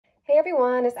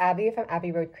everyone, it's Abby from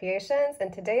Abby Road Creations,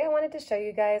 and today I wanted to show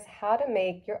you guys how to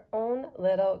make your own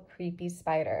little creepy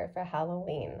spider for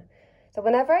Halloween. So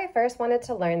whenever I first wanted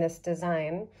to learn this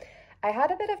design, I had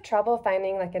a bit of trouble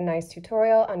finding like a nice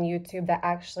tutorial on YouTube that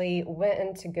actually went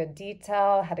into good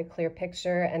detail, had a clear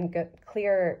picture and good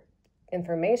clear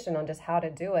information on just how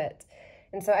to do it.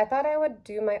 And so I thought I would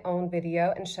do my own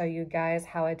video and show you guys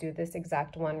how I do this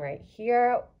exact one right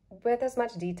here, with as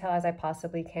much detail as I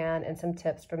possibly can and some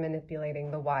tips for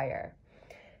manipulating the wire.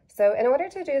 So in order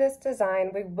to do this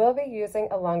design, we will be using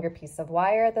a longer piece of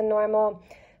wire than normal.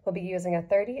 We'll be using a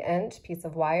 30-inch piece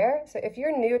of wire. So if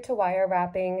you're new to wire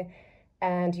wrapping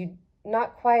and you're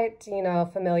not quite,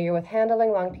 familiar with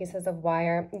handling long pieces of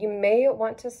wire, you may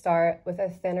want to start with a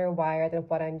thinner wire than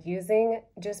what I'm using,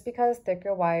 just because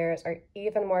thicker wires are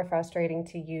even more frustrating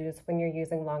to use when you're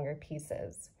using longer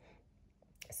pieces.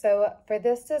 So for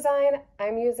this design,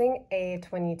 I'm using a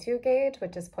 22 gauge,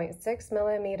 which is 0.6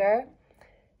 millimeter,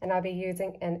 and I'll be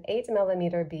using an 8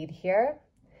 millimeter bead here.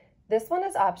 This one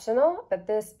is optional, but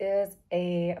this is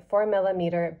a 4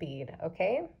 millimeter bead,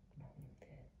 okay?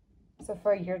 So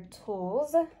for your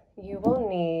tools, you will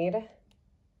need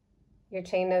your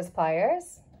chain nose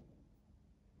pliers,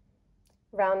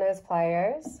 round nose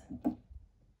pliers,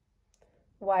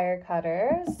 wire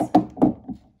cutters.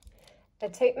 A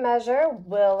tape measure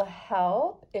will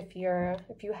help if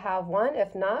you have one.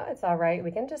 If not, it's all right.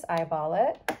 We can just eyeball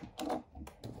it.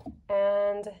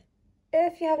 And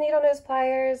if you have needle nose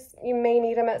pliers, you may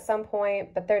need them at some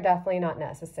point, but they're definitely not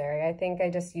necessary. I think I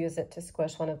just use it to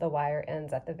squish one of the wire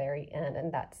ends at the very end,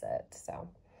 and that's it. So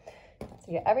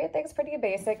yeah, everything's pretty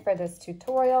basic for this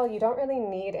tutorial. You don't really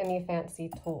need any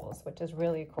fancy tools, which is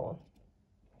really cool.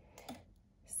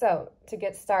 So to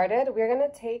get started, we're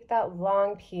gonna take that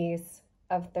long piece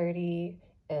of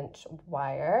 30-inch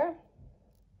wire,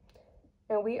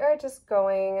 and we are just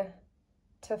going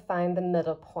to find the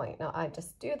middle point. Now I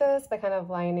just do this by kind of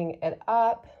lining it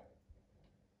up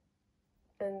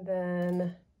and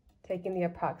then taking the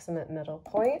approximate middle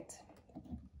point.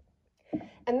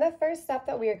 And the first step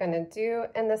that we are going to do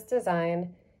in this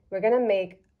design, we're going to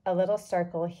make a little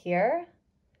circle here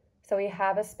so we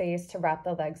have a space to wrap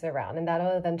the legs around, and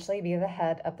that'll eventually be the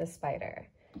head of the spider.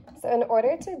 So in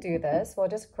order to do this, we'll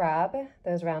just grab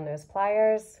those round nose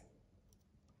pliers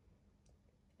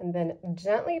and then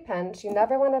gently pinch. You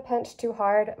never want to pinch too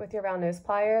hard with your round nose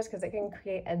pliers because it can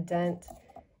create a dent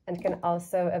and can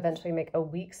also eventually make a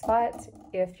weak spot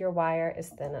if your wire is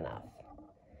thin enough.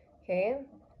 Okay,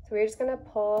 so we're just going to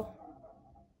pull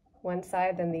one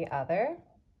side then the other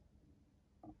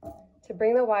to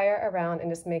bring the wire around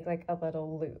and just make like a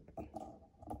little loop.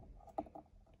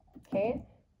 Okay.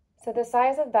 So the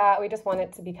size of that, we just want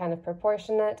it to be kind of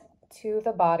proportionate to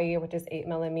the body, which is 8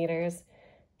 millimeters.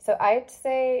 So I'd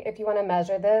say if you want to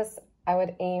measure this, I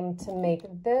would aim to make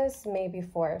this maybe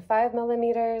 4 or 5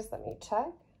 millimeters. Let me check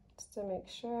just to make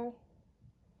sure.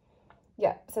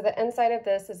 Yeah, so the inside of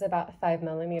this is about 5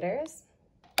 millimeters.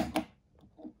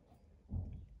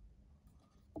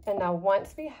 And now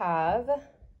once we have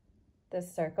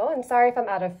this circle, and sorry if I'm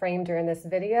out of frame during this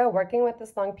video, working with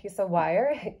this long piece of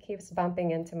wire, it keeps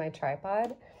bumping into my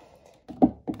tripod.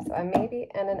 So I may be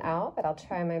in and out, but I'll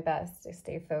try my best to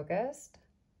stay focused.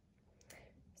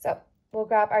 So we'll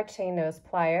grab our chain nose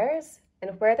pliers,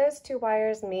 and where those two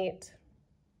wires meet,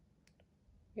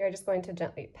 we are just going to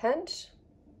gently pinch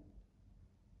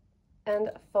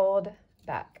and fold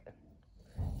back.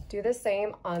 Do the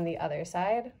same on the other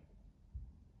side.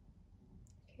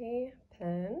 Okay.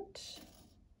 Pinch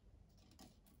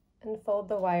and fold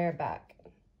the wire back.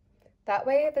 That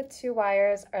way the two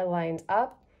wires are lined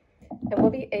up, and we'll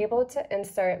be able to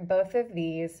insert both of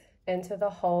these into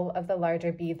the hole of the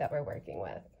larger bead that we're working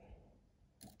with.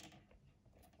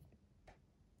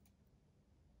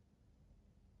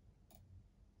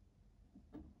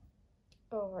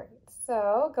 All right,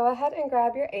 so go ahead and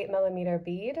grab your 8 millimeter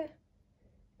bead.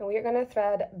 And we are going to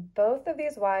thread both of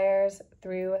these wires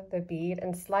through the bead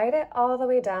and slide it all the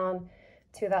way down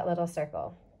to that little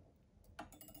circle.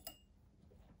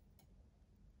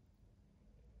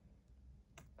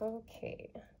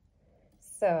 Okay,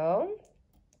 so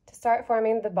to start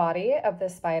forming the body of the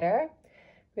spider,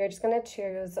 we are just going to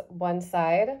choose one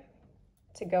side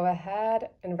to go ahead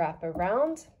and wrap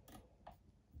around.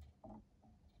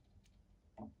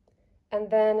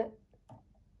 And then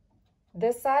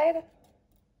this side,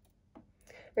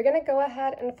 we're going to go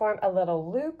ahead and form a little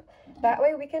loop. That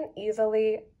way we can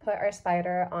easily put our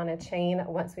spider on a chain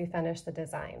once we finish the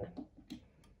design.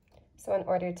 So in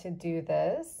order to do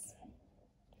this,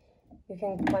 you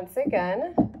can once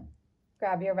again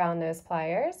grab your round nose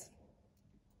pliers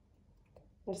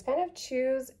And just kind of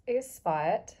choose a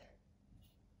spot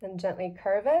and gently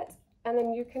curve it, and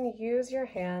then you can use your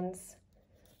hands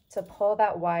to pull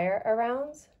that wire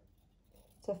around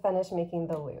to finish making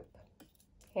the loop,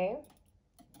 okay?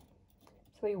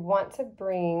 So we want to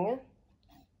bring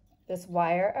this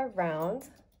wire around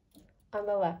on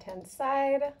the left-hand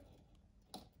side.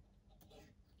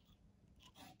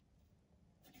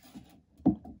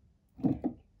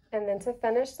 And then to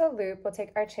finish the loop, we'll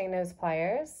take our chain nose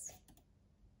pliers,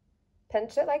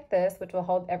 pinch it like this, which will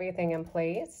hold everything in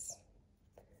place.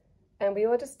 And we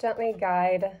will just gently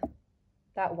guide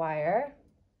that wire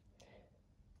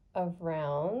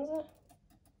around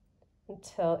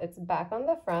until it's back on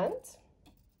the front.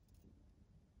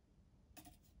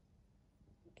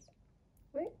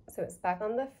 Wait, so it's back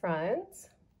on the front.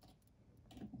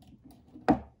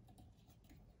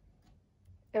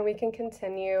 And we can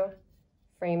continue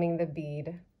framing the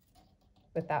bead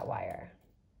with that wire.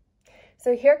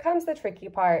 So here comes the tricky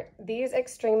part. These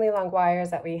extremely long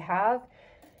wires that we have,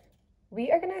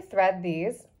 we are going to thread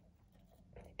these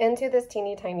into this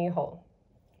teeny tiny hole,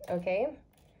 okay?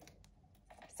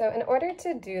 So in order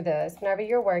to do this, whenever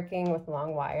you're working with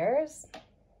long wires,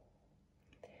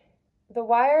 the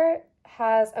wire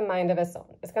has a mind of its own.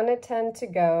 It's going to tend to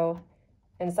go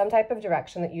in some type of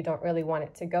direction that you don't really want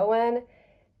it to go in.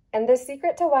 And the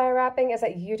secret to wire wrapping is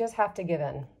that you just have to give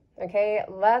in, okay?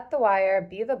 Let the wire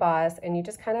be the boss, and you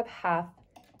just kind of have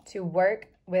to work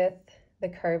with the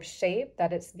curved shape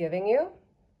that it's giving you,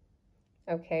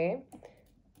 okay?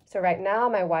 So right now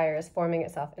my wire is forming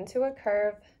itself into a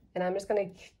curve, and I'm just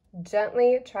going to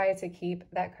gently try to keep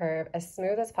that curve as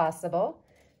smooth as possible,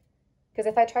 because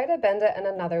if I try to bend it in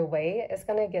another way, it's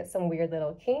going to get some weird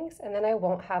little kinks, and then I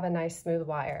won't have a nice smooth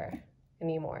wire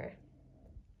anymore.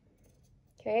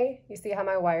 Okay, you see how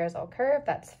my wire is all curved?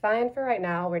 That's fine for right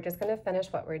now. We're just going to finish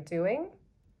what we're doing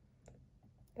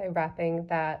by wrapping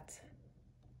that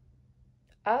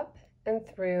up and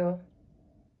through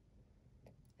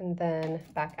and then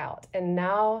back out. And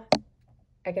now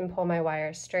I can pull my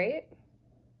wire straight.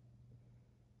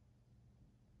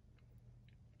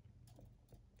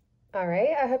 All right,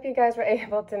 I hope you guys were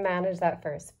able to manage that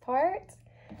first part.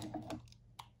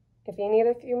 If you need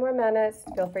a few more minutes,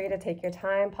 feel free to take your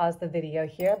time, pause the video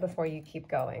here before you keep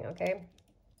going, okay?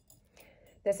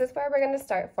 This is where we're going to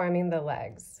start forming the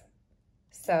legs.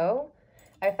 So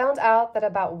I found out that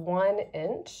about 1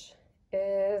 inch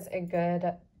is a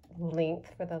good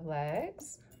length for the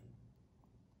legs.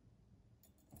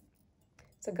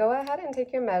 So go ahead and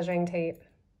take your measuring tape,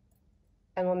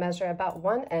 and we'll measure about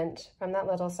 1 inch from that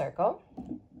little circle.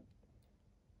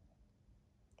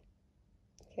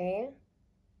 Okay.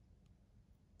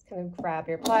 Kind of grab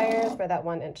your pliers where that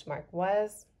 1 inch mark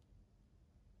was.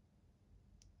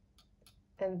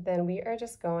 And then we are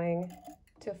just going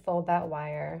to fold that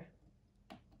wire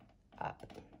up.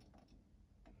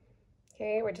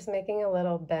 Okay, we're just making a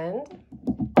little bend.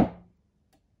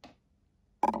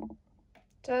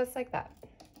 Just like that.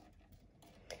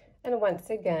 And once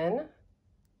again,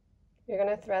 you're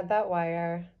going to thread that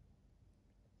wire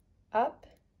up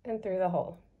and through the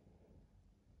hole.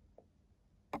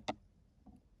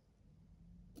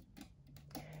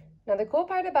 Now the cool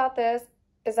part about this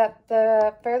is that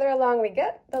the further along we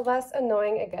get, the less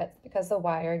annoying it gets because the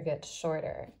wire gets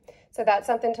shorter. So that's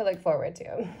something to look forward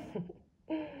to.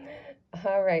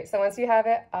 All right, so once you have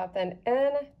it up and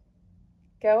in,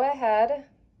 go ahead.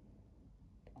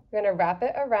 We're going to wrap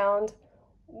it around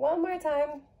one more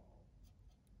time.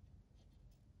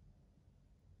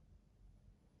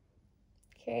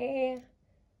 Okay,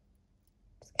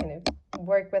 just kind of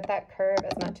work with that curve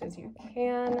as much as you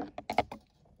can.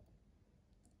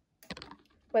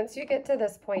 Once you get to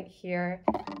this point here,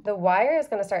 the wire is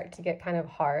going to start to get kind of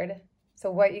hard.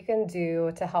 So what you can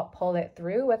do to help pull it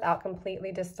through without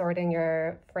completely distorting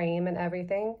your frame and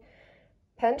everything,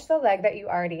 pinch the leg that you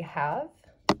already have,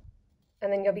 and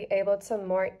then you'll be able to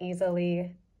more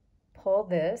easily pull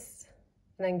this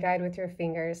and then guide with your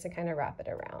fingers to kind of wrap it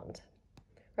around.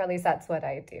 Or at least that's what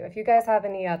I do. If you guys have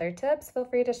any other tips, feel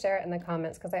free to share it in the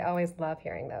comments because I always love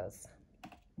hearing those.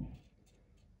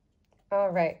 All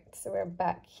right, so we're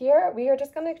back here. We are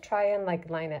just gonna try and like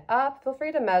line it up. Feel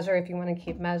free to measure if you wanna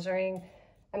keep measuring.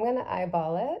 I'm gonna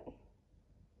eyeball it.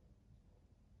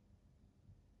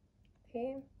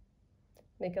 Okay,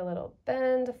 make a little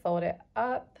bend, fold it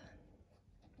up,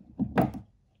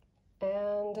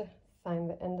 and find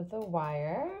the end of the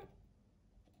wire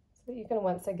so that you can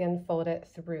once again fold it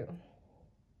through.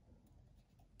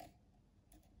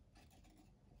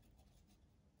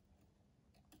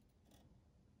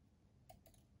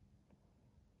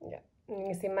 Yeah, and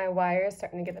you can see my wire is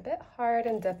starting to get a bit hard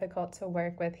and difficult to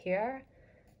work with here.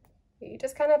 You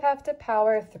just kind of have to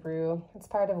power through. It's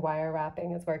part of wire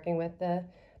wrapping, is working with the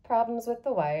problems with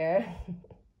the wire.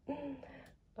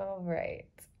 All right.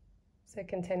 So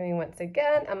continuing once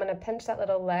again, I'm going to pinch that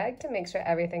little leg to make sure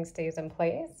everything stays in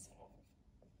place.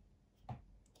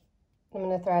 I'm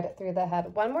going to thread it through the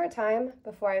head one more time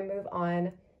before I move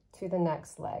on to the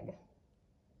next leg.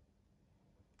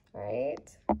 All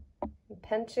right. I'm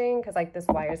pinching because like this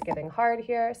wire is getting hard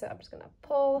here, so I'm just going to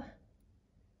pull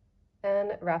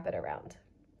and wrap it around.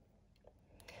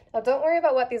 Now don't worry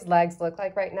about what these legs look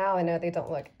like right now. I know they don't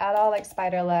look at all like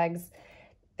spider legs.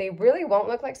 They really won't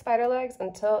look like spider legs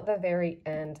until the very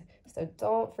end. So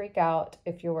don't freak out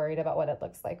if you're worried about what it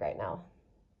looks like right now.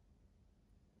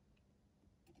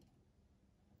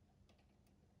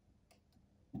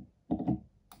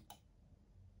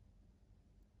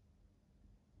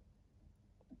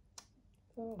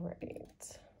 All right.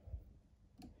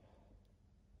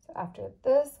 So after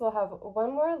this, we'll have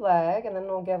one more leg, and then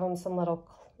we'll give him some little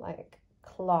like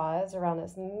claws around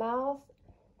his mouth.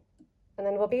 And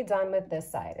then we'll be done with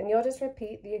this side. And you'll just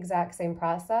repeat the exact same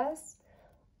process.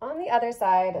 On the other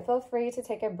side, feel free to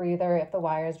take a breather if the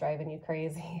wire is driving you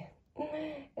crazy.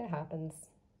 It happens.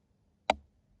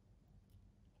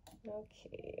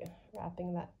 Okay,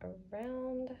 wrapping that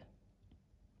around.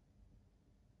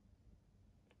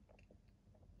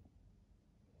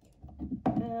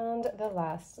 And the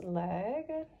last leg.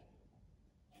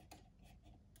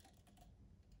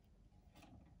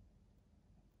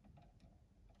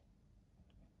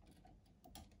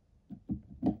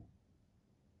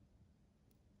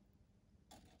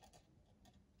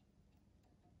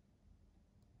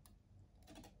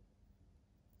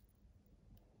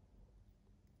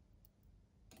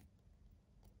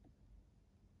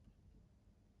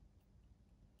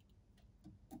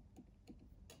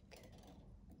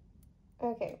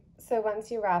 Okay, so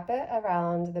once you wrap it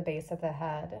around the base of the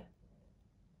head,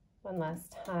 one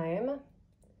last time,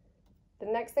 the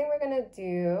next thing we're gonna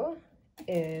do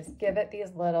is give it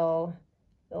these little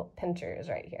pinchers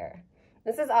right here.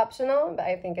 This is optional, but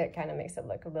I think it kind of makes it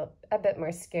look a bit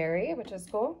more scary, which is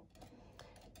cool.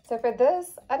 So for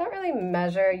this, I don't really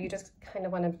measure, you just kind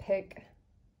of want to pick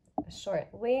a short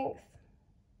length,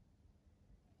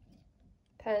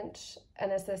 pinch,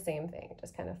 and it's the same thing,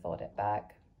 just kind of fold it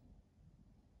back.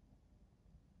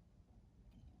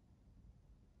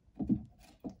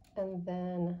 And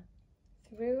then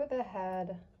through the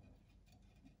head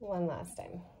one last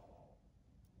time.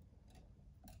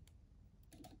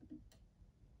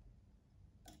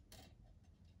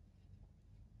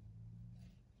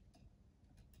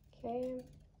 Okay,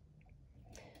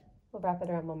 we'll wrap it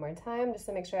around one more time just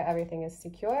to make sure everything is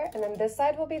secure. And then this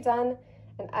side will be done,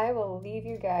 and I will leave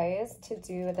you guys to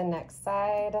do the next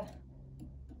side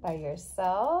by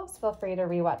yourselves. Feel free to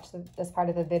rewatch this part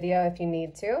of the video if you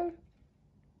need to.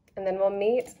 And then we'll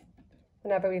meet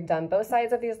whenever we've done both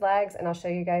sides of these legs, and I'll show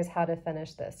you guys how to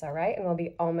finish this, all right? And we'll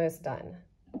be almost done.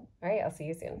 All right, I'll see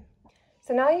you soon.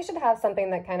 So now you should have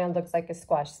something that kind of looks like a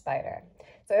squash spider.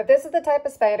 So if this is the type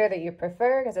of spider that you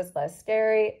prefer because it's less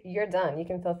scary, you're done. You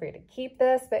can feel free to keep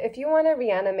this, but if you want to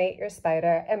reanimate your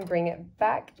spider and bring it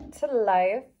back to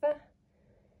life,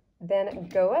 then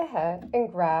go ahead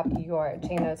and grab your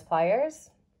chain nose pliers,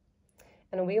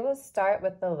 and we will start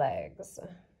with the legs.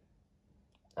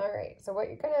 All right, so what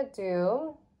you're gonna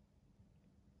do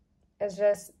is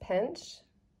just pinch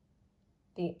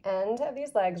the end of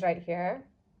these legs right here,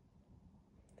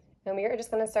 and we are just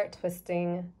gonna start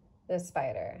twisting this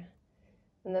spider.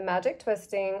 And the magic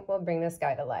twisting will bring this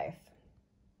guy to life.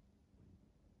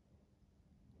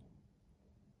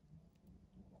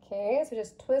 Okay, so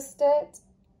just twist it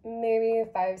maybe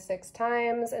 5-6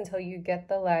 times until you get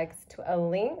the legs to a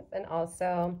length and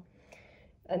also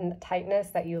a tightness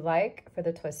that you like for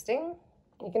the twisting.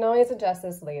 You can always adjust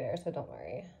this later, so don't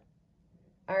worry.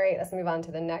 All right, let's move on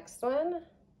to the next one.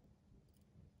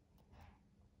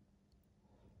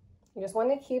 You just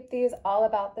want to keep these all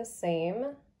about the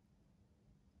same.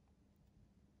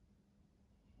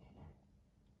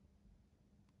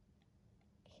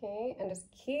 Okay, and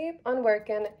just keep on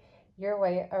working your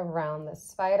way around the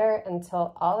spider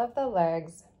until all of the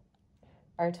legs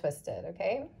are twisted,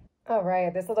 okay? All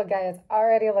right, this little guy is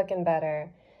already looking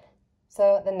better.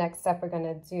 So the next step we're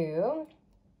gonna do,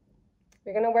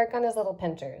 we're gonna work on his little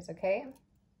pinchers, okay?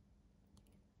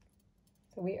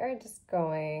 So we are just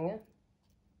going,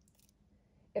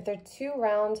 if they're too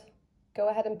round, go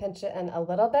ahead and pinch it in a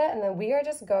little bit, and then we are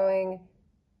just going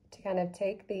to kind of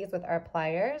take these with our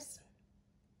pliers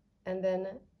and then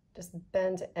just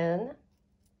bend in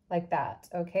like that,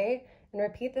 okay? And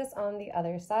repeat this on the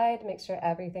other side. Make sure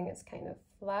everything is kind of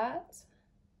flat.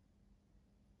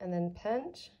 And then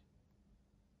pinch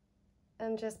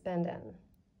and just bend in.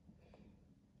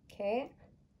 Okay,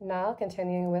 now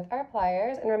continuing with our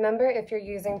pliers. And remember, if you're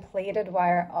using plaited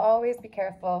wire, always be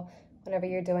careful whenever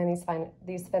you're doing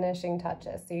these finishing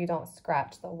touches so you don't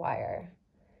scratch the wire.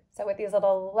 So with these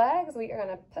little legs, we are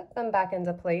going to put them back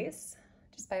into place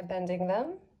just by bending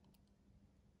them.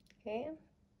 Okay,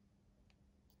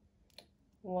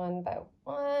 one by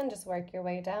one, just work your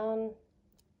way down.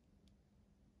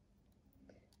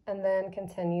 And then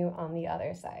continue on the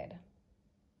other side.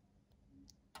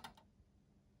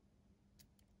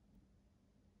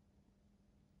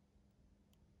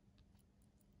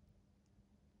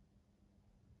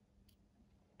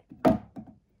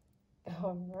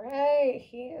 All right,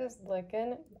 he is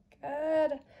looking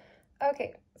good.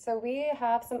 Okay, so we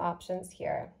have some options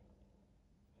here.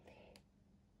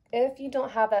 If you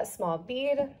don't have that small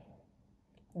bead,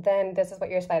 then this is what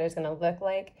your spider is going to look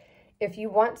like. If you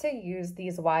want to use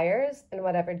these wires in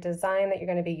whatever design that you're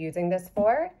going to be using this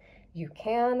for, you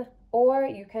can, or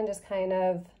you can just kind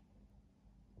of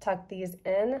tuck these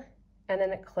in and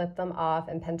then clip them off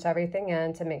and pinch everything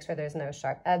in to make sure there's no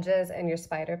sharp edges, and your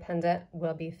spider pendant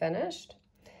will be finished.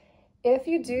 If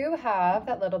you do have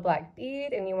that little black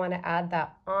bead and you want to add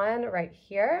that on right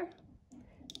here,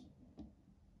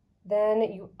 then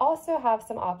you also have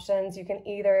some options. You can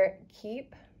either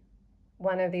keep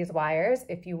one of these wires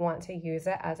if you want to use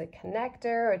it as a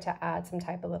connector or to add some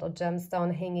type of little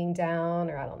gemstone hanging down,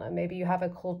 or I don't know, maybe you have a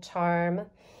cool charm,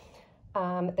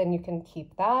 then you can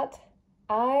keep that.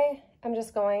 I am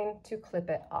just going to clip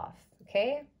it off,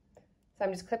 okay? So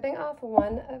I'm just clipping off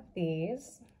one of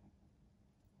these.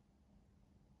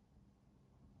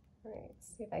 All right,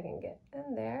 see if I can get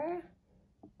in there.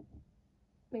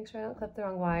 Make sure I don't clip the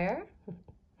wrong wire.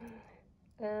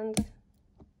 And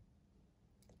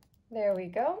there we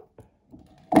go.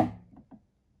 And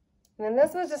then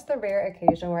this was just the rare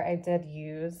occasion where I did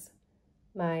use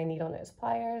my needle nose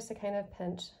pliers to kind of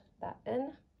pinch that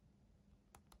in.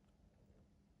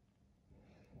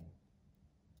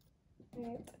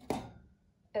 Right.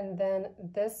 And then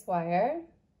this wire,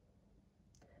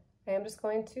 I am just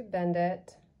going to bend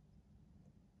it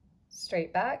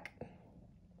straight back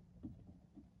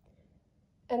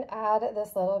and add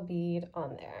this little bead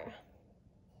on there.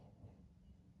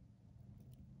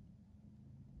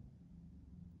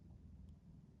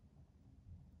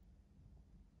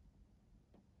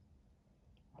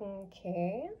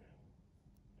 Okay,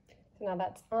 so now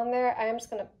that's on there. I am just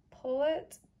going to pull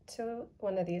it to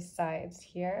one of these sides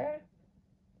here.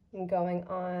 I'm going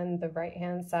on the right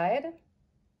hand side.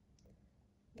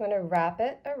 I'm going to wrap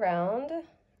it around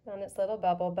on its little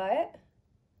bubble butt.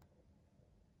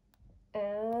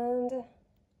 And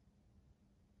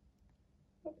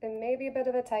it may be a bit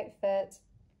of a tight fit.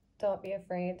 Don't be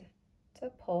afraid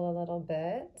to pull a little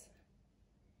bit.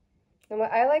 And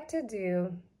what I like to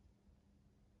do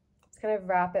is kind of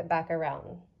wrap it back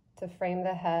around to frame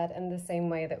the head in the same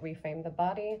way that we frame the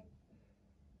body.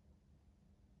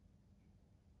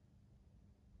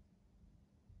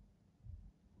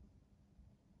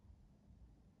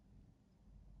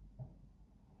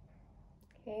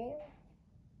 Okay.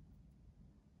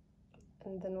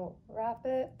 And then we'll wrap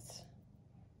it,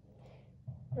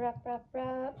 wrap, wrap,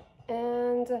 wrap,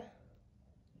 and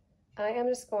I am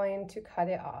just going to cut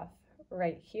it off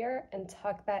right here and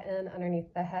tuck that in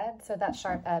underneath the head so that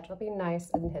sharp edge will be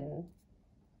nice and hidden.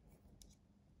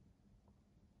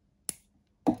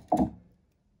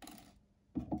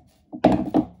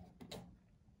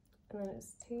 And then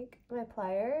just take my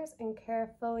pliers and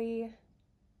carefully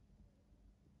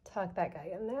tuck that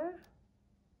guy in there.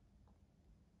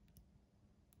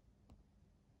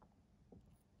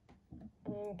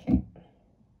 Okay,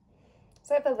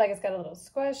 so if the legs got a little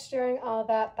squish during all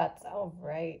that, that's all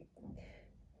right.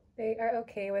 They are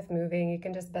okay with moving. You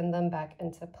can just bend them back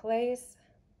into place.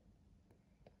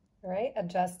 All right,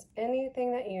 adjust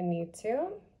anything that you need to.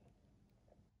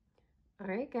 All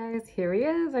right, guys, here he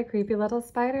is, our creepy little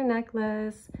spider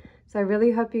necklace. So I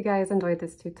really hope you guys enjoyed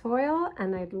this tutorial,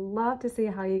 and I'd love to see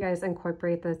how you guys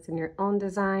incorporate this in your own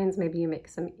designs. Maybe you make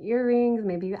some earrings,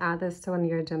 maybe you add this to one of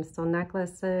your gemstone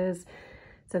necklaces.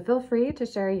 So feel free to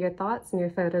share your thoughts and your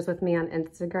photos with me on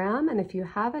Instagram. And if you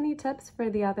have any tips for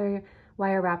the other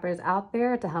wire wrappers out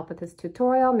there to help with this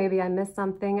tutorial, maybe I missed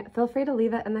something, feel free to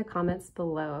leave it in the comments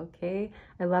below, okay?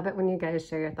 I love it when you guys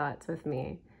share your thoughts with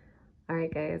me. All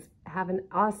right, guys, have an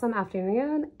awesome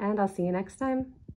afternoon, and I'll see you next time.